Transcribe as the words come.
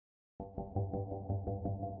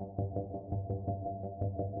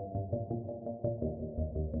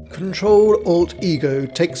Ctrl-Alt-Ego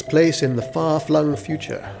takes place in the far-flung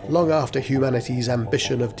future, long after humanity's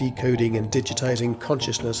ambition of decoding and digitizing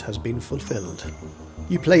consciousness has been fulfilled.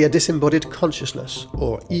 You play a disembodied consciousness,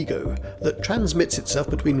 or ego, that transmits itself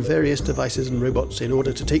between various devices and robots in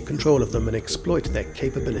order to take control of them and exploit their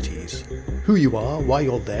capabilities. Who you are, why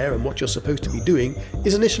you're there, and what you're supposed to be doing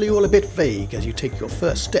is initially all a bit vague as you take your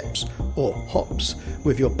first steps, or hops,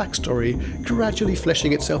 with your backstory gradually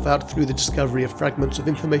fleshing itself out through the discovery of fragments of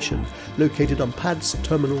information located on pads,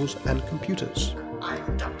 terminals, and computers.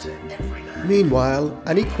 Meanwhile,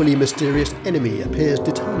 an equally mysterious enemy appears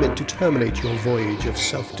determined to terminate your voyage of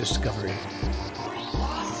self-discovery.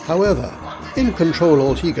 However, in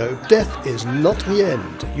Ctrl-Alt-Ego, death is not the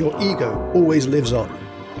end. Your ego always lives on.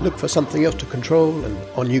 Look for something else to control and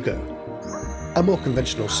on you go. A more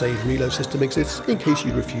conventional save and reload system exists in case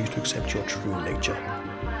you refuse to accept your true nature.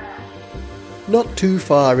 Not too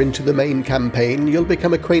far into the main campaign, you'll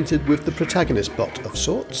become acquainted with the protagonist bot of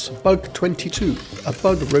sorts, Bug 22, a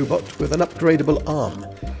bug robot with an upgradable arm.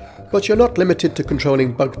 But you're not limited to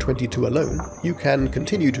controlling Bug 22 alone. You can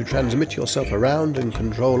continue to transmit yourself around and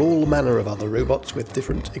control all manner of other robots with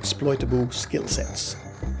different exploitable skill sets.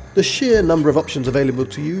 The sheer number of options available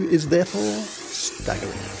to you is therefore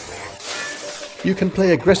staggering. You can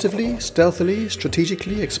play aggressively, stealthily,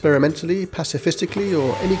 strategically, experimentally, pacifistically,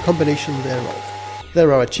 or any combination thereof.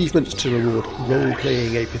 There are achievements to reward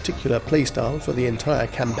role-playing a particular playstyle for the entire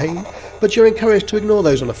campaign, but you're encouraged to ignore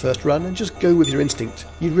those on a first run and just go with your instinct.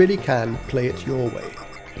 You really can play it your way.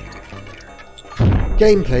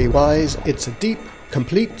 Gameplay-wise, it's a deep,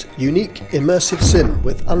 complete, unique, immersive sim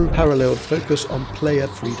with unparalleled focus on player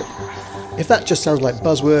freedom. If that just sounds like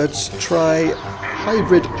buzzwords, try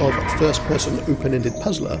hybrid of first-person open-ended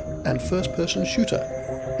puzzler and first-person shooter.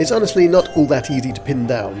 It's honestly not all that easy to pin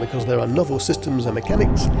down because there are novel systems and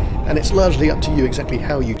mechanics, and it's largely up to you exactly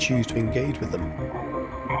how you choose to engage with them.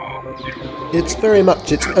 It's very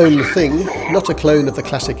much its own thing, not a clone of the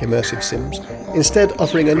classic immersive sims, instead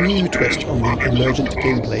offering a new twist on the emergent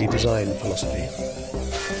gameplay design philosophy.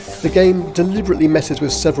 The game deliberately messes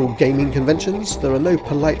with several gaming conventions. There are no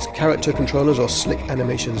polite character controllers or slick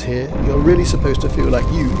animations here. You're really supposed to feel like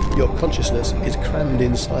your consciousness, is crammed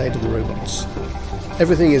inside the robots.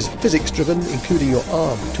 Everything is physics-driven, including your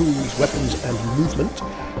arm, tools, weapons, and movement,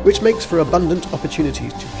 which makes for abundant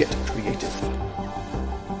opportunities to get creative.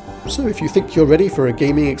 So if you think you're ready for a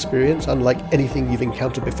gaming experience unlike anything you've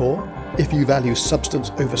encountered before, if you value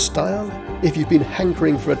substance over style, if you've been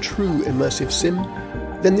hankering for a true immersive sim,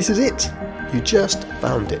 then this is it. You just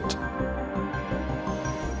found it.